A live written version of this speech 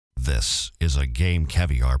This is a Game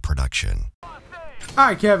Caviar production.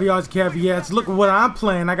 Alright, Caviar's Caviars. Look at what I'm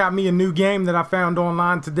playing. I got me a new game that I found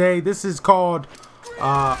online today. This is called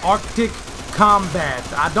Arctic Combat.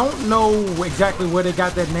 I don't know exactly where they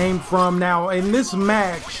got that name from. Now, in this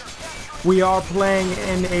match, we are playing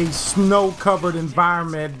in a snow-covered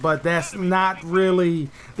environment, but that's not really...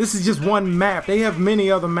 This is just one map. They have many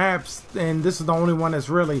other maps, and this is the only one that's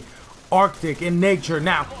really Arctic in nature.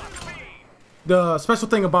 Now, the special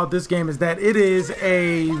thing about this game is that it is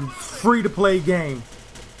a free-to-play game.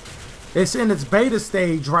 It's in its beta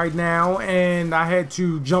stage right now, and I had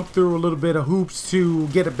to jump through a little bit of hoops to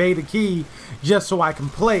get a beta key just so I can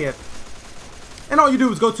play it. And all you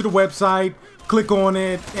do is go to the website, click on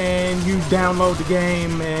it, and you download the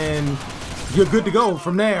game, and you're good to go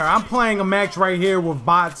from there. I'm playing a match right here with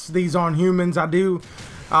bots. These aren't humans.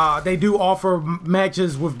 They do offer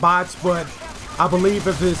matches with bots, but I believe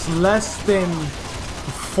if it's less than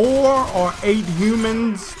 4 or 8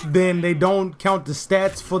 humans, then they don't count the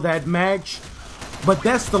stats for that match. But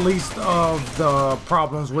that's the least of the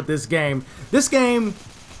problems with this game. This game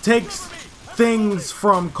takes things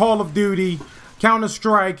from Call of Duty,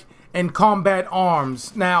 Counterstrike, and Combat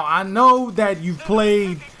Arms. Now, I know that you've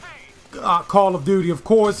played Call of Duty, of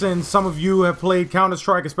course, and some of you have played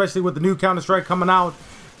Counterstrike, especially with the new Counterstrike coming out.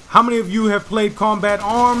 How many of you have played Combat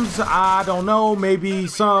Arms? I don't know. Maybe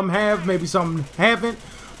some have, maybe some haven't.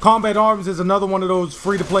 Combat Arms is another one of those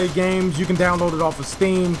free-to-play games. You can download it off of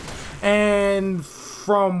Steam. And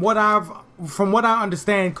from what I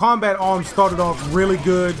understand, Combat Arms started off really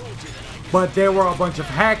good, but there were a bunch of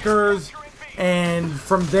hackers, and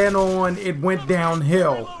from then on, it went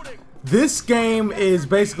downhill. This game is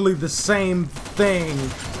basically the same thing.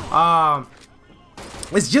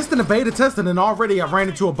 It's just in a beta testing, and already I ran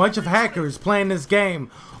into a bunch of hackers playing this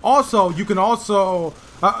game. Also, you can also,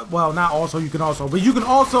 well, not also, you can also, but you can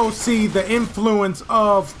also see the influence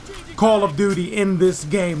of Call of Duty in this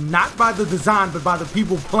game. Not by the design, but by the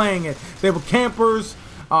people playing it. They were campers,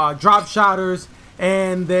 drop shotters,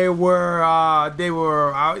 and they were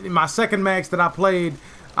in my second match that I played,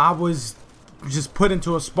 I was just put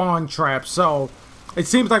into a spawn trap. So, it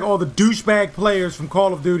seems like all the douchebag players from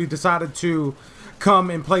Call of Duty decided to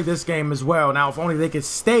come and play this game as well. Now, if only they could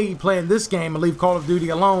stay playing this game and leave Call of Duty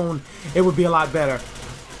alone, it would be a lot better.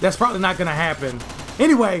 That's probably not going to happen.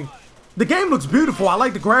 Anyway, the game looks beautiful. I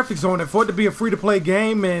like the graphics on it. For it to be a free-to-play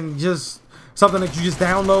game and just something that you just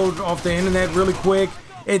download off the internet really quick,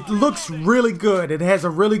 it looks really good. It has a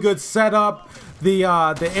really good setup. The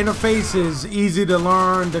interface is easy to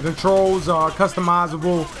learn. The controls are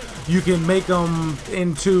customizable. You can make them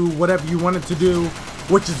into whatever you want it to do,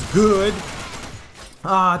 which is good.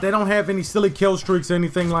 They don't have any silly kill streaks or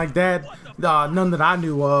anything like that. None that I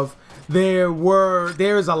knew of.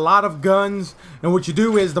 There's a lot of guns, and what you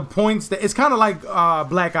do is the points that it's kind of like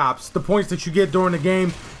Black Ops. The points that you get during the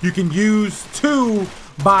game, you can use to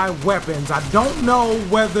buy weapons. I don't know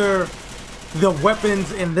whether the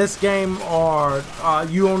weapons in this game are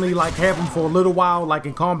you only like have them for a little while, like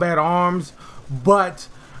in Combat Arms, but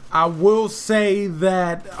I will say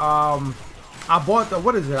that I bought the,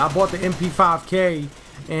 what is it? I bought the MP5K,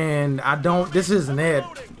 and this isn't it,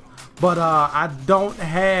 but I don't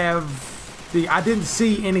have I didn't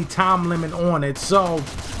see any time limit on it, so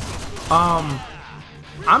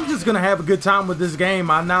I'm just gonna have a good time with this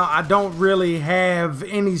game. I don't really have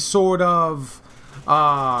any sort of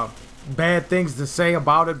bad things to say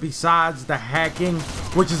about it besides the hacking,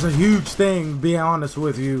 which is a huge thing, to be honest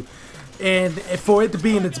with you. And for it to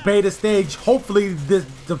be in its beta stage, hopefully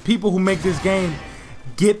the people who make this game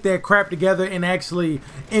get their crap together and actually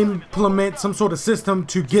implement some sort of system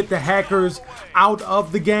to get the hackers out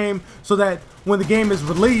of the game, so that when the game is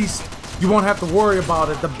released, you won't have to worry about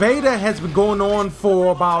it. The beta has been going on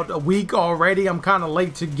for about a week already. I'm kind of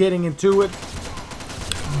late to getting into it,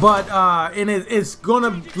 but and it's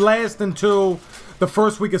gonna last until the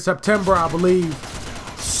first week of September, I believe.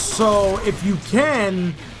 So if you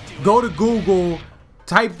can, go to Google,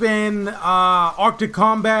 type in Arctic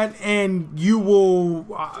Combat, and you will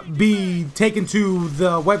be taken to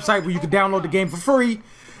the website where you can download the game for free.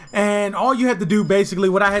 And all you had to do, basically,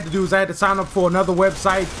 what I had to do is I had to sign up for another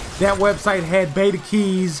website. That website had beta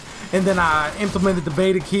keys, and then I implemented the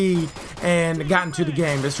beta key and got into the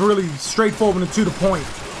game. It's really straightforward and to the point.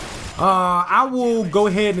 I will go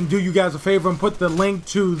ahead and do you guys a favor and put the link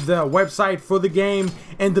to the website for the game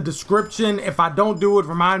in the description. If I don't do it,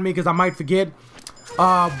 remind me, because I might forget.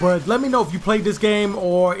 But let me know if you played this game,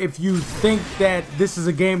 or if you think that this is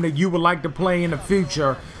a game that you would like to play in the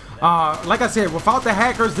future. Like I said, without the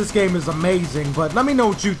hackers, this game is amazing, but let me know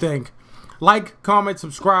what you think. Like, comment,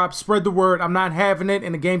 subscribe, spread the word. I'm not having it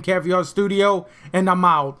in the Game Caviar studio, and I'm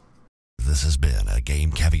out. This has been a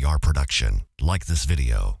Game Caviar production. Like this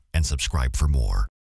video and subscribe for more.